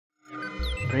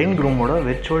Brain க்ரூமோட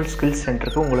virtual skills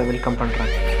சென்டருக்கு உங்களை welcome பண்ணுறேன்.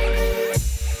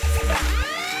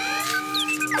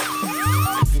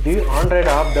 இது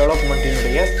ஆண்ட்ராய்டு ஆப்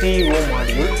டெவலப்மெண்ட்டினுடைய CEO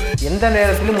மாடியூல். எந்த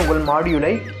நேரத்திலும் உங்கள்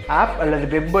மாடியூலை ஆப் அல்லது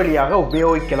வெப் வழியாக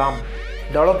உபயோகிக்கலாம்.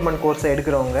 டெவலப்மெண்ட் கோர்ஸை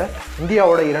எடுக்கிறவங்க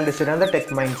இந்தியாவோட 2 சிறந்த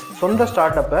டெக் மைண்ட்ஸ் சொந்த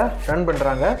ஸ்டார்ட் அப்பை ரன்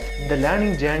பண்ணுறாங்க. இந்த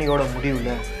லேர்னிங் ஜேர்னியோட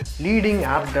முடிவில் லீடிங்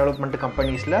ஆப் டெவலப்மெண்ட்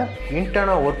கம்பெனிஸில்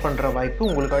இன்டர்னாக ஒர்க் பண்ணுற வாய்ப்பு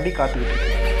உங்களுக்காண்டி காத்துக்கிட்டு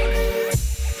இருக்கு.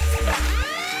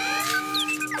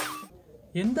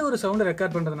 எந்த ஒரு சவுண்டை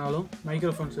ரெக்கார்ட் பண்ணுறதுனாலும்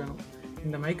மைக்ரோஃபோன்ஸ் வேணும்.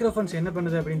 இந்த மைக்ரோஃபோன்ஸ் என்ன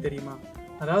பண்ணுது அப்படின்னு தெரியுமா?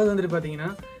 அதாவது வந்துட்டு பார்த்தீங்கன்னா,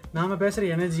 நாம் பேசுகிற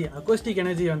எனர்ஜி, அக்கோஸ்டிக்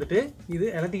எனர்ஜி வந்துட்டு இது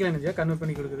எலக்ட்ரிக்கல் எனர்ஜியாக கன்வெர்ட்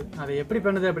பண்ணி கொடுக்குது. அதை எப்படி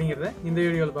பண்ணுது அப்படிங்கிறத இந்த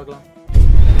வீடியோவில் பார்க்கலாம்.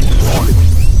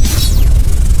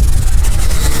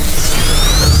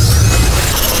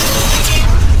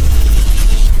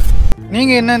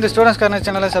 நீங்கள் இன்னும் இந்த ஸ்டூடெண்ட்ஸ் கார்னர்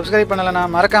சேனலை சப்ஸ்கிரைப் பண்ணலைன்னா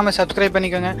மறக்காமல் சப்ஸ்கிரைப்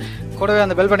பண்ணிக்கோங்க. கூடவே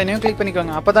அந்த பெல் பட்டனையும் கிளிக்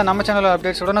பண்ணிக்கோங்க. அப்போ தான் நம்ம சேனலில்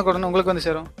அப்டேட்ஸ் உடனுக்குடன் உங்களுக்கு வந்து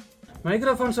சேரும்.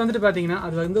 மைக்ரோஃபோன்ஸ் வந்துட்டு பார்த்தீங்கன்னா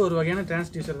அது வந்து ஒரு வகையான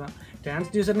டிரான்ஸ்டியூசர் தான்.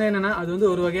 டிரான்ஸ்டியூசர்னா என்னென்னா, அது வந்து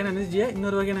ஒரு வகையான எனர்ஜியை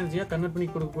இன்னொரு வகையான எனர்ஜியாக கன்வெர்ட் பண்ணி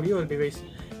கொடுக்கக்கூடிய ஒரு டிவைஸ்.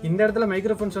 இந்த இடத்துல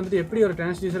மைக்ரோஃபோன்ஸ் வந்துட்டு எப்படி ஒரு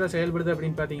டிரான்ஸ்டியூசராக செயல்படுது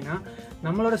அப்படின்னு பார்த்தீங்கன்னா,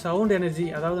 நம்மளோட சவுண்ட் எனர்ஜி,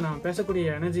 அதாவது நம்ம பேசக்கூடிய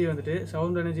எனர்ஜி வந்துட்டு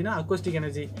சவுண்ட் எனர்ஜினா அக்கோஸ்டிக்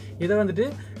எனர்ஜி, இதை வந்துட்டு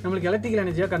நம்மளுக்கு எலக்ட்ரிக்கல்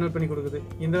எனர்ஜியாக கன்வெர்ட் பண்ணி கொடுக்குது.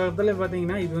 இந்த இடத்துல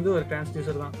பார்த்தீங்கன்னா இது வந்து ஒரு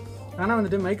டிரான்ஸ்டியூசர் தான். ஆனால்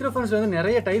வந்துட்டு மைக்ரோஃபோன்ஸில் வந்து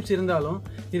நிறைய டைப்ஸ் இருந்தாலும்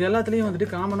இது எல்லாத்துலேயும் வந்துட்டு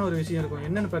காமனாக ஒரு விஷயம் இருக்கும்.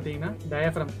 என்னென்னு பார்த்தீங்கன்னா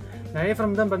டயஃப்ரம்.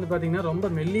 டயஃப்ரம் தான் வந்து பார்த்தீங்கன்னா ரொம்ப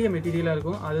மெல்லிய மெட்டீரியலாக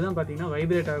இருக்கும். அதுதான் பார்த்தீங்கன்னா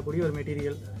வைப்ரேட் ஆகக்கூடிய ஒரு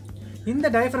மெட்டீரியல். இந்த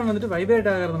டயஃப்ரம் வந்துட்டு வைப்ரேட்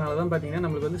ஆகிறதுனால தான் பார்த்தீங்கன்னா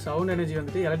நம்மளுக்கு வந்து சவுண்ட் எனர்ஜி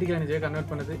வந்துட்டு எலக்ட்ரிக்கல் எனர்ஜியாக கன்வெர்ட்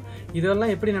பண்ணுது.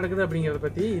 இதெல்லாம் எப்படி நடக்குது அப்படிங்கிறத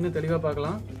பற்றி இன்னும் தெளிவாக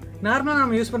பார்க்கலாம். நார்மலாக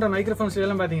நம்ம யூஸ் பண்ணுற மைக்ரோஃபோன்ஸ்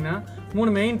எல்லாம் பார்த்தீங்கன்னா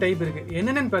 3 மெயின் டைப் இருக்குது.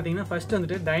 என்னென்னு பார்த்தீங்கன்னா, ஃபர்ஸ்ட்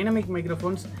வந்துட்டு டைனமிக்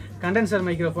மைக்ரோஃபோன்ஸ், கண்டென்சர்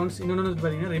மைக்ரோஃபோன்ஸ், இன்னொன்று வந்து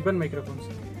பார்த்தீங்கன்னா ரிப்பன் மைக்ரோஃபோன்ஸ்.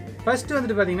 ஃபர்ஸ்ட்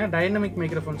வந்துட்டு பார்த்தீங்கன்னா டைனமிக்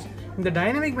மைக்ரோஃபோன்ஸ். இந்த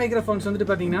டைனமிக் மைக்ரோஃபோன்ஸ் வந்துட்டு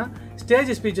பார்த்தீங்கன்னா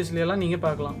ஸ்டேஜ் ஸ்பீச்சஸ்ல எல்லாம் நீங்கள்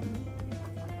பார்க்கலாம்.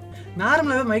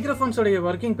 நார்மலாகவே மைக்ரோஃபோன்ஸோடைய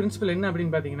ஒர்க்கிங் பிரின்சிபல் என்ன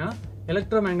அப்படின்னு பார்த்தீங்கன்னா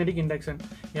எலக்ட்ரோமேக்னெட்டிக் இண்டக்ஷன்.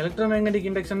 எலக்ட்ரோமேக்னெட்டிக்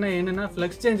இண்டக்ஷன்னா என்னென்னா,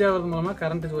 ஃப்ளக்ஸ் சேஞ்ச் ஆகிறது மூலமாக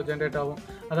கரண்ட் ஜென்ரேட் ஆகும்.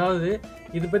 அதாவது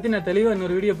இது பற்றி நான் தெளிவாக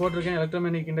இன்னொரு வீடியோ போட்டிருக்கேன்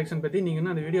எலக்ட்ரோமேக்னெட்டிக் இண்டக்ஷன் பற்றி. நீங்கள்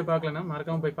இன்னும் அந்த வீடியோ பார்க்கலன்னா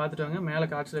மறக்காமல் போய் பார்த்துட்டு வாங்க. மேலே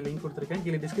கார்ட்ஸில் லிங்க் கொடுத்துருக்கேன்,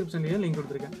 கீழே டிஸ்கிரிப்ஷன்லேயும் லிங்க்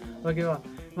கொடுத்துருக்கேன். ஓகேவா?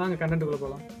 வாங்க கண்டென்ட்டுக்குள்ளே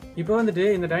போகலாம். இப்போ வந்துட்டு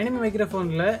இந்த டைனமிக்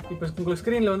மைக்ரோஃபோனில் இப்போ உங்களுக்கு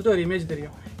ஸ்க்ரீனில் வந்துட்டு ஒரு இமேஜ்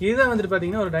தெரியும். இதுதான் வந்துட்டு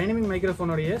பார்த்தீங்கன்னா ஒரு டைனமிக்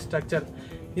மைக்ரோஃபோனுடைய ஸ்ட்ரக்சர்.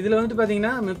 இதில் வந்துட்டு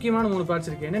பார்த்தீங்கன்னா முக்கியமான 3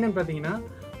 பார்ட்ஸ் இருக்குது. என்னென்னு பார்த்தீங்கன்னா,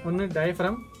 ஒன்று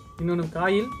டயஃப்ரம், இன்னொன்று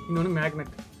காயில், இன்னொன்று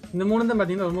மேக்னெட். இந்த 3 தான்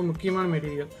பார்த்தீங்கன்னா ரொம்ப முக்கியமான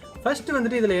மெட்டீரியல். ஃபர்ஸ்ட்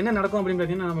வந்துட்டு இதில் என்ன நடக்கும் அப்படின்னு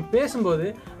பார்த்தீங்கன்னா, நம்ம பேசும்போது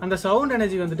அந்த சவுண்ட்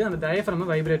எனர்ஜி வந்துட்டு அந்த டயஃப்ரமை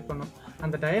வைப்ரேட் பண்ணும்.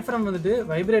 அந்த டயஃப்ரம் வந்துட்டு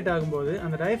வைப்ரேட் ஆகும்போது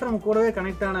அந்த டயஃப்ரம் கூடவே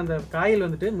கனெக்ட் ஆன அந்த காயில்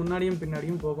வந்துட்டு முன்னாடியும்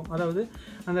பின்னாடியும் போகும். அதாவது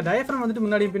அந்த டயஃப்ரம் வந்துட்டு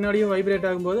முன்னாடியும் பின்னாடியும் வைப்ரேட்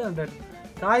ஆகும்போது அந்த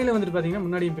காயில் வந்துட்டு பார்த்தீங்கன்னா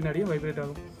முன்னாடியும் பின்னாடியும் வைப்ரேட்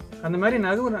ஆகும். அந்த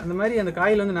மாதிரி அந்த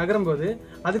காயில் வந்து நகரும் போது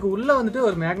அதுக்கு உள்ளே வந்துட்டு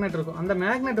ஒரு மேக்னெட் இருக்கும். அந்த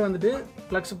மேக்னெட் வந்துட்டு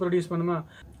ஃப்ளக்ஸ் ப்ரொடியூஸ் பண்ணுமா.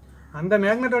 அந்த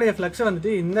மேக்னெட்டோடைய ஃப்ளக்ஸை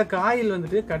வந்துட்டு இந்த காயில்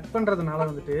வந்துட்டு கட் பண்ணுறதுனால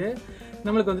வந்துட்டு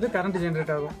நம்மளுக்கு வந்துட்டு கரண்ட்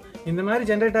ஜென்ரேட் ஆகும். இந்த மாதிரி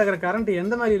ஜென்ரேட் ஆகிற கரண்ட்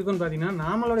எந்த மாதிரி இருக்குன்னு பார்த்தீங்கன்னா,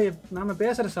 நம்ம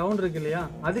பேசுகிற சவுண்ட் இருக்கு இல்லையா,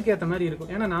 அதுக்கேற்ற மாதிரி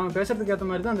இருக்கும். ஏன்னா நாம் பேசுறதுக்கு ஏற்ற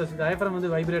மாதிரி தான் அந்த டயஃப்ரம்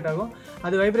வந்து வைப்ரேட் ஆகும்.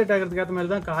 அது வைப்ரேட் ஆகிறதுக்கு ஏற்ற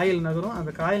மாதிரி தான் காயில் நகரும்.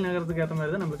 அந்த காயில் நகரத்துக்கு ஏற்ற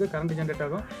மாதிரி தான் நம்மளுக்கு கரண்ட் ஜென்ரேட்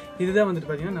ஆகும். இதுதான் வந்துட்டு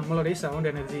பார்த்தீங்கன்னா நம்மளுடைய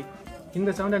சவுண்ட் எனர்ஜி. இந்த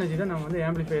சவுண்ட் எனர்ஜி தான் நம்ம வந்து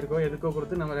ஆம்பிளிஃபையருக்கோ எதுக்கோ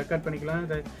கொடுத்து நம்ம ரெக்கார்ட் பண்ணிக்கலாம்,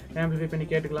 ஆம்பிளிஃபை பண்ணி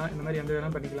கேட்டுக்கலாம், இந்த மாதிரி எந்த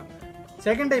வேணாலும் பண்ணிக்கலாம்.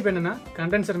 செகண்ட் டைப் என்னன்னா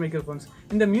கண்டென்சர் மைக்ரோஃபோன்ஸ்.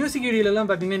 இந்த மியூசிக் வீடியோலாம்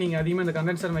பார்த்தீங்கன்னா நீங்கள் அதிகமாக இந்த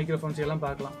கண்டென்சர் மைக்ரோஃபோன்ஸ் எல்லாம்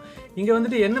பார்க்கலாம். இங்கே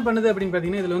வந்துட்டு என்ன பண்ணுது அப்படின்னு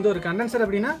பார்த்தீங்கன்னா, இதில் வந்து ஒரு கண்டென்சர்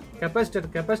அப்படின்னா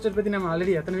கெப்பாசிட்டர் பற்றி நம்ம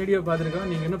ஆல்ரெடி எத்தனை வீடியோ பார்த்துருக்கோம்.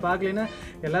 நீங்கள் இன்னும் பார்க்கலைன்னா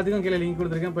எல்லாத்துக்கும் கீழே லிங்க்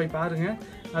கொடுத்துருக்கேன், போய் பாருங்கள்.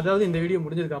 அதாவது இந்த வீடியோ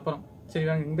முடிஞ்சதுக்கு அப்புறம். சரி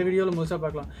வாங்க இந்த வீடியோவில் முழுசாக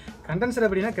பார்க்கலாம். கண்டென்சர்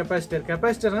அப்படின்னா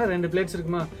கெப்பாசிட்டர்னா 2 பிளேட்ஸ்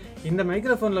இருக்குமா. இந்த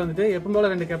மைக்ரோஃபோனில் வந்துட்டு எப்போ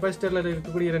போல் 2 கெப்பாசிட்டரில்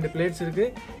இருக்கக்கூடிய 2 பிளேட்ஸ்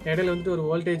இருக்குது. இடையில வந்துட்டு ஒரு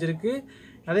வோல்டேஜ் இருக்குது.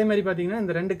 அதே மாதிரி பார்த்தீங்கன்னா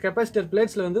இந்த 2 கெப்பாசிட்டர்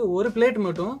பிளேட்ஸில் வந்து ஒரு பிளேட்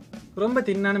மட்டும் ரொம்ப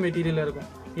தின்னான மெட்டீரியலாக இருக்கும்.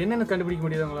 என்னென்னு கண்டுபிடிக்க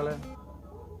முடியுது உங்களால்?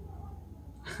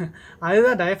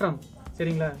 அதுதான் டயஃப்ரம்.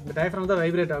 சரிங்களா? இந்த டயஃப்ரம் தான்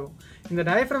வைப்ரேட் ஆகும். இந்த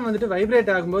டயஃப்ரம் வந்துட்டு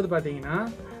வைப்ரேட் ஆகும்போது பார்த்தீங்கன்னா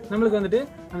நம்மளுக்கு வந்துட்டு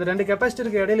அந்த 2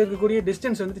 கெப்பாசிட்டருக்கு இடையில இருக்கக்கூடிய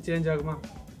டிஸ்டன்ஸ் வந்துட்டு சேஞ்ச் ஆகுமா.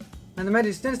 அந்த மாதிரி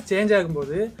டிஸ்டன்ஸ் சேஞ்ச்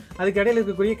ஆகும்போது அதுக்கு இடையில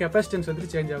இருக்கக்கூடிய கெப்பாசிட்டன்ஸ்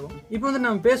வந்துட்டு சேஞ்ச் ஆகும். இப்போ வந்து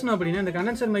நம்ம பேசணும் அப்படின்னா இந்த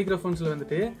கண்டென்சர் மைக்ரோஃபோன்ஸில்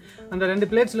வந்துட்டு அந்த 2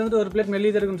 பிளேட்ஸில் வந்துட்டு ஒரு பிளேட்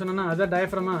மெல்லியதாக இருக்குன்னு சொன்னோம்னா அதான்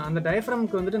டயஃப்ரமா. அந்த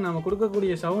டயஃப்ரம்க்கு வந்துட்டு நம்ம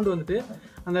கொடுக்கக்கூடிய சவுண்ட் வந்துட்டு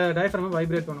அந்த டயஃப்ரமை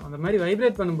வைப்ரேட் பண்ணும். அந்த மாதிரி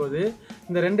வைப்ரேட் பண்ணும்போது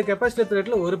இந்த 2 கெப்பாசிட்டர்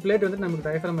பிளேட்டில் ஒரு பிளேட் வந்துட்டு நமக்கு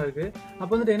டயஃப்ரமாக இருக்குது.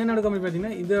 அப்போ வந்துட்டு என்ன நடக்கும் அப்படின்னு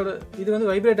பார்த்தீங்கன்னா, இது வந்து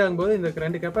வைப்ரேட் ஆகும்போது இந்த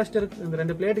 2 கெப்பாசிட்டருக்கு இந்த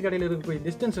 2 பிளேட்டுக்கு இடையில இருக்கக்கூடிய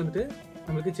டிஸ்டன்ஸ் வந்துட்டு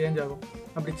நம்மளுக்கு சேஞ்ச் ஆகும்.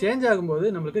 அப்படி சேஞ்ச் ஆகும்போது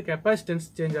நம்மளுக்கு கெப்பாசிட்டன்ஸ்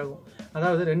சேஞ்ச் ஆகும்.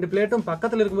 அதாவது 2 பிளேட்டும்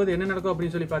பக்கத்தில் இருக்கும்போது என்ன நடக்கும்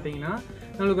அப்படின்னு சொல்லி பார்த்தீங்கன்னா,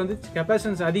 நம்மளுக்கு வந்து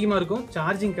கெப்பாசிட்டன்ஸ் அதிகமாக இருக்கும்,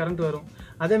 சார்ஜிங் கரண்ட் வரும்.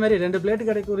 அதே மாதிரி 2 பிளேட்டு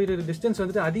கிடைக்கக்கூடிய டிஸ்டன்ஸ்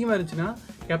வந்துட்டு அதிகமாக இருந்துச்சுன்னா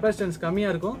கெப்பாசிட்டன்ஸ்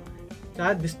கம்மியாக இருக்கும்,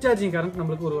 டிஸ்சார்ஜிங் கரண்ட்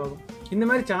நம்மளுக்கு உருவாகும். இந்த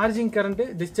மாதிரி சார்ஜிங் கரண்ட்டு,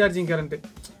 டிஸ்சார்ஜிங் கரண்ட்டு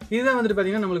இதுதான் வந்துட்டு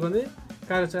பார்த்தீங்கன்னா நம்மளுக்கு வந்து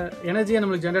எனர்ஜியாக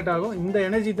நம்மளுக்கு ஜென்ரேட் ஆகும். இந்த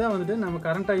எனர்ஜி தான் வந்துட்டு நம்ம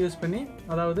கரண்ட்டாக யூஸ் பண்ணி,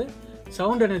 அதாவது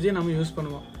சவுண்ட் எனர்ஜியை நம்ம யூஸ்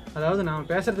பண்ணுவோம். அதாவது நாம்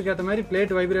பேசுறதுக்கு ஏற்ற மாதிரி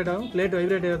பிளேட் வைப்ரேட் ஆகும், பிளேட்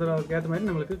வைப்ரேட் ஆகிறதுக்கு ஏற்ற மாதிரி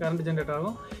நம்மளுக்கு கரண்ட் ஜென்ரேட்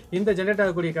ஆகும். இந்த ஜென்ரேட்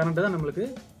ஆகக்கூடிய கரண்ட் தான் நம்மளுக்கு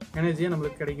எனர்ஜியாக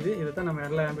நம்மளுக்கு கிடைக்குது. இதை தான் நம்ம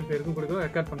எல்லா ஆம்பிளிஃபையருக்கும் கொடுக்குறோம்,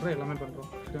 ரெக்கார்ட் பண்ணுறோம், எல்லாமே பண்ணுறோம்.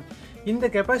 இந்த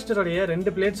கெப்பாசிட்டருடைய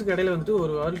 2 பிளேட்ஸுக்கு இடையில வந்துட்டு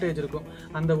ஒரு வோல்டேஜ் இருக்கும்.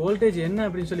 அந்த வோல்டேஜ் என்ன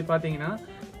அப்படின்னு சொல்லி பார்த்தீங்கன்னா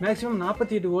மேக்ஸிமம்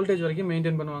 48 வோல்டேஜ் வரைக்கும்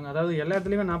மெயின்டைன் பண்ணுவாங்க. அதாவது எல்லா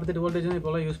இடத்துலையுமே 48 வோல்டேஜ் தான்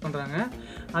இப்போலாம் யூஸ் பண்ணுறாங்க.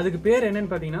 அதுக்கு பேர்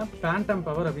என்னன்னு பார்த்தீங்கன்னா பேண்டம்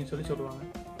பவர் அப்படின்னு சொல்லுவாங்க.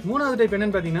 3வது டைப்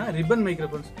என்னன்னு பார்த்தீங்கன்னா ரிப்பன்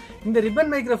மைக்ரோஃபோன்ஸ். இந்த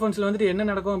ரிப்பன் மைக்ரோஃபோன்ஸில் வந்துட்டு என்ன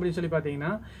நடக்கும் அப்படின்னு சொல்லி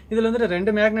பார்த்தீங்கன்னா இதில் வந்துட்டு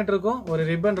 2 மேக்னெட் இருக்கும், ஒரு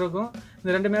ரிப்பன் இருக்கும். இந்த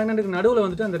 2 மேக்னெட்டுக்கு நடுவில்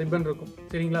வந்துட்டு அந்த ரிப்பன் இருக்கும்.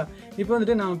 சரிங்களா? இப்போ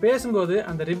வந்துட்டு நம்ம பேசும்போது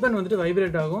அந்த ரிப்பன் வந்துட்டு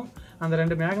வைப்ரேட் ஆகும். அந்த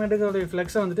 2 மேக்னெட்டுடைய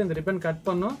ஃப்ளெக்ஸை வந்துட்டு இந்த ரிப்பன் கட்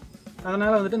பண்ணும்.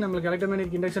 அதனால் வந்துட்டு நம்மளுக்கு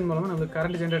எலக்ட்ரோமேக்னெட்டிக் இண்டக்ஷன் மூலமாக நம்மளுக்கு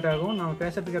கரண்ட் ஜென்ரேட் ஆகும். நம்ம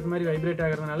பேசுறதுக்கு ஏற்ற மாதிரி வைப்ரேட்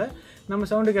ஆகிறதுனால நம்ம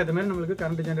சவுண்டுக்கு ஏற்ற மாதிரி நம்மளுக்கு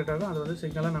கரண்ட் ஜென்ரேட் ஆகும். அது வந்து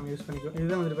சிக்னலாக நம்ம யூஸ் பண்ணிக்குவோம்.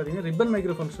 இதுதான் வந்துட்டு பார்த்தீங்கன்னா ரிப்பன்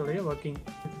மைக்ரோஃபோன்ஸோடைய ஒர்க்கிங்.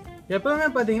 எப்பவுமே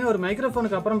பார்த்தீங்கன்னா ஒரு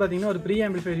மைக்ரோஃபோனுக்கு அப்புறம் பார்த்தீங்கன்னா ஒரு ப்ரீ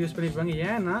ஆம்பிளிஃபையர் யூஸ் பண்ணியிருப்பாங்க.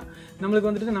 ஏன்னா நம்மளுக்கு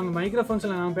வந்துட்டு நம்ம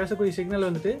மைக்ரோஃபோன்ஸில் நம்ம பேசக்கூடிய சிக்னல்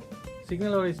வந்துட்டு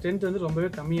சிக்னலோட ஸ்ட்ரென்த் வந்து ரொம்பவே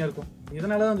கம்மியாக இருக்கும்.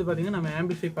 இதனால தான் வந்து பார்த்தீங்கன்னா நம்ம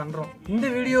ஆம்பிளிஃபை பண்ணுறோம். இந்த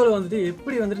வீடியோவில் வந்துட்டு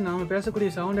எப்படி வந்துட்டு நம்ம பேசக்கூடிய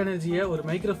சவுண்ட் எனர்ஜியை ஒரு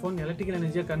மைக்ரோஃபோன் எலக்ட்ரிக்கல்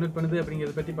எனர்ஜியாக கன்வெர்ட் பண்ணுது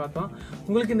அப்படிங்கிறத பற்றி பார்த்தோம்.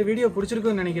 உங்களுக்கு இந்த வீடியோ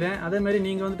பிடிச்சிருக்குன்னு நினைக்கிறேன். அதே மாதிரி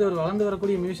நீங்கள் வந்துட்டு ஒரு வளர்ந்து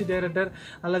வரக்கூடிய மியூசிக் டைரக்டர்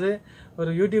அல்லது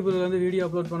ஒரு யூடியூப்பில் வந்து வீடியோ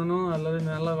அப்லோட் பண்ணணும் அல்லது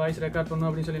நல்லா வாய்ஸ் ரெக்கார்ட் பண்ணணும்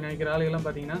அப்படின்னு சொல்லி நினைக்கிற ஆளுகள்லாம்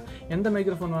பார்த்தீங்கன்னா எந்த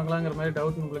மைக்ரோஃபோன் வாங்கலாங்கிற மாதிரி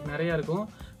டவுட் உங்களுக்கு நிறையா இருக்கும்.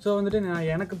 ஸோ வந்துட்டு நான்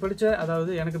எனக்கு பிடிச்ச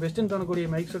அதாவது எனக்கு பெஸ்ட்டுன்னு தோணக்கூடிய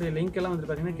மைக்ஸோடைய லிங்க் எல்லாம் வந்துட்டு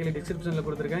பார்த்தீங்கன்னா கீழே டிஸ்கிரிப்ஷனில்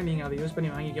கொடுத்துருக்கேன். நீங்கள் அதை யூஸ்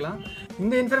பண்ணி வாங்கிக்கலாம்.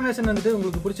 இந்த இன்ஃபர்மேஷன் வந்துட்டு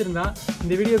உங்களுக்கு பிடிச்சிருந்தா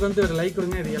இந்த வீடியோக்கு வந்து ஒரு லைக்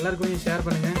கொடுங்க, இது எல்லாருக்கும் ஷேர்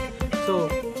பண்ணுங்கள். ஸோ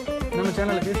நம்ம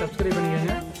சேனலுக்கு சப்ஸ்கிரைப்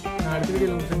பண்ணிக்கோங்க. நான் அடுத்த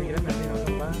வீடியோவில் உங்களுக்கு சந்திக்கிறேன்.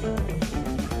 நன்றி.